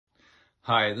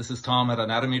Hi, this is Tom at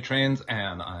Anatomy Trains,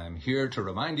 and I'm here to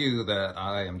remind you that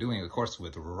I am doing a course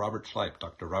with Robert Schleip,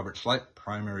 Dr. Robert Schleip,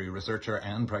 primary researcher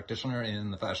and practitioner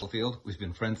in the fascial field. We've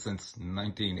been friends since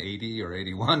 1980 or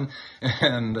 81,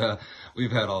 and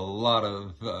we've had a lot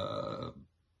of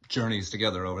journeys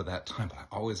together over that time, but I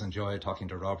always enjoy talking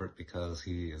to Robert because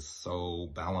he is so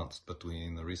balanced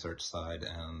between the research side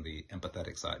and the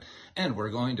empathetic side. And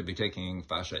we're going to be taking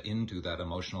fascia into that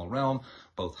emotional realm,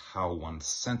 both how one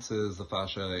senses the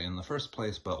fascia in the first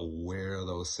place, but where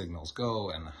those signals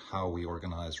go and how we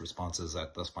organize responses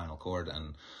at the spinal cord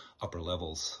and upper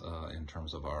levels in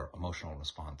terms of our emotional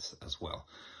response as well.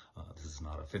 This is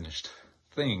not a finished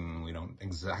thing. We don't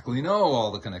exactly know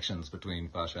all the connections between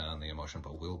fascia and the emotion,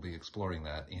 but we'll be exploring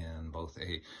that in both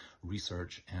a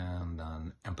research and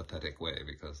an empathetic way,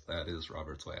 because that is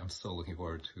Robert's way. I'm still looking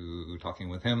forward to talking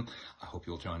with him. I hope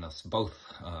you'll join us both.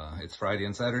 It's Friday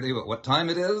and Saturday, but what time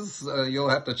it is, you'll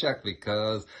have to check,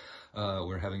 because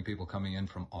we're having people coming in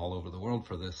from all over the world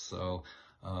for this, so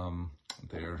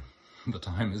the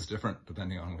time is different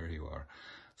depending on where you are.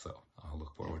 So I'll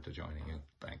look forward to joining you.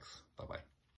 Thanks. Bye-bye.